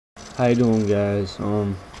How you doing, guys?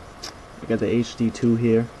 I got the Hd2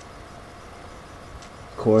 here.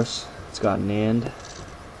 Of course, it's got Nand.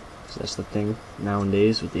 So that's the thing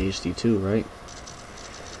nowadays with the Hd2, right?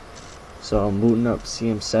 So I'm booting up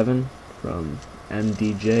CM7 from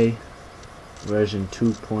MDJ version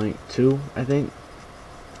 2.2, I think.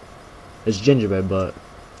 It's Gingerbread, but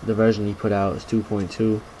the version he put out is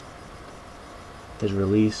 2.2. His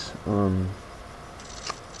release.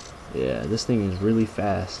 Yeah, this thing is really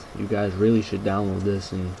fast. You guys really should download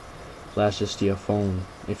this and flash this to your phone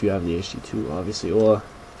if you have the Hd2, obviously, or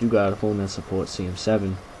if you got a phone that supports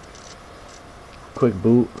CM7. Quick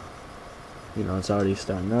boot. You know, it's already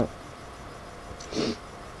starting up.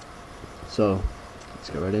 So let's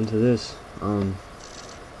get right into this.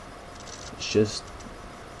 It's just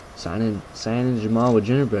signing Jamal with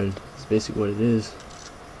Gingerbread. That's basically what it is.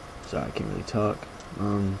 Sorry, I can't really talk.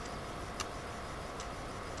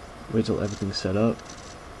 Wait till everything's set up.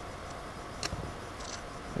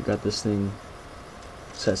 I got this thing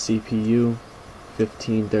set CPU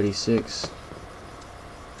 1536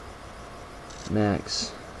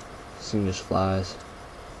 max. This thing just flies.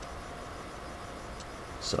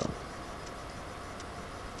 So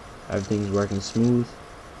everything's working smooth.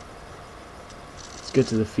 Let's get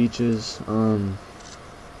to the features. You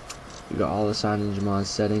got all the sign-in Jamal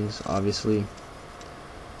settings. Obviously,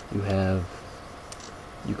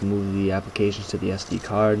 you can move the applications to the SD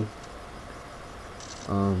card.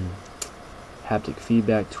 Haptic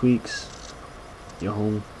feedback tweaks. Your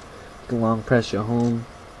home. You can long press your home.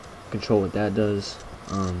 Control what that does.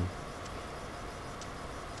 You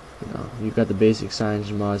know, you've got the basic sign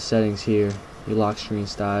Jamal settings here. Your lock screen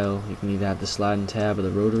style. You can either have the sliding tab or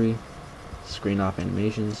the rotary. Screen off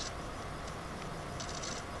animations.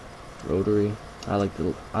 Rotary. I like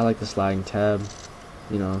the sliding tab.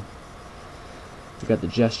 You know. You got the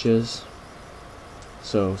gestures.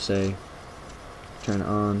 So say turn it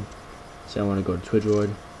on. Say I want to go to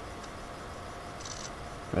Twidroid.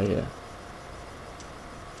 Right here.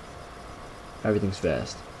 Everything's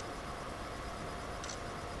fast.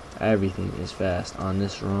 Everything is fast on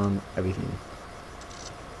this ROM. Everything.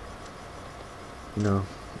 You know,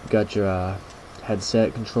 you got your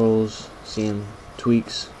headset controls, CM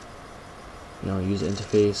tweaks. You know, user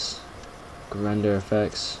interface, render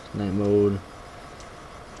effects, night mode.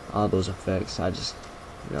 All those effects. I just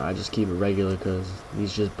keep it regular because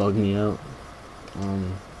these just bug me out.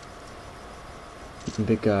 You can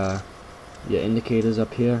pick your indicators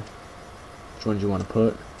up here. Which ones you want to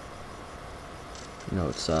put. You know,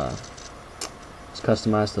 it's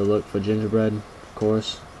customized to look for Gingerbread, of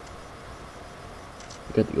course.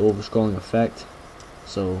 You got the over-scrolling effect.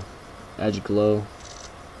 So edge glow.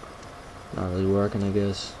 Not really working, I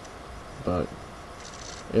guess, but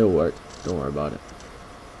it'll work. Don't worry about it.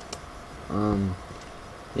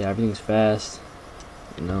 Yeah, everything's fast,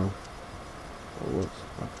 you know. Oh, whoops,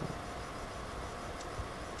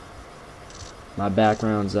 my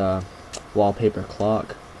background's wallpaper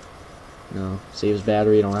clock. You know, saves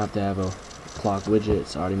battery. You don't have to have a clock widget.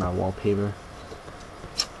 It's already my wallpaper.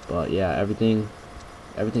 But yeah,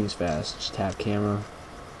 everything's fast. Just tap camera.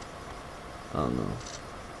 I don't know.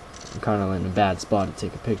 I'm kind of in a bad spot to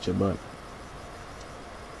take a picture, but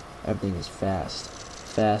everything is fast.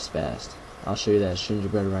 Fast. I'll show you that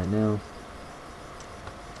Gingerbread right now.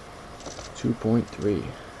 2.3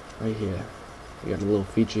 right here. You got a little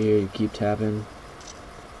feature here. You keep tapping.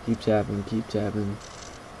 Keep tapping.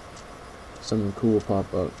 Something cool will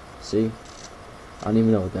pop up. See? I don't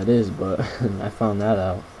even know what that is, but I found that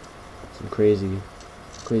out. Some crazy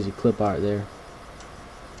clip art there.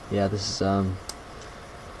 Yeah, this is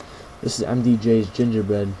MDJ's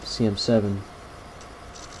Gingerbread CM7.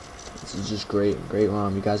 This is just great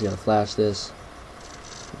ROM. You guys gotta flash this.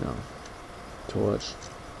 You know, torch.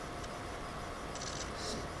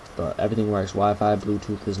 But everything works. Wi-Fi,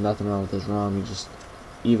 Bluetooth. There's nothing wrong with this ROM.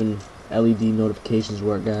 Even LED notifications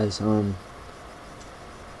work, guys.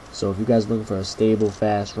 So if you guys are looking for a stable,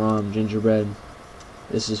 fast ROM, Gingerbread,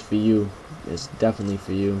 this is for you. It's definitely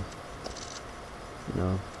for you. You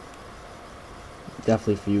know,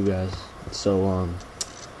 definitely for you guys. So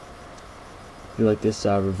if you like this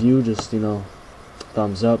review, just, you know,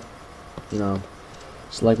 thumbs up. You know,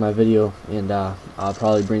 just like my video, and I'll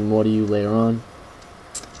probably bring more to you later on.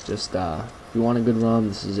 Just if you want a good ROM,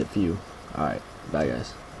 this is it for you. Alright, bye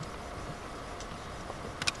guys.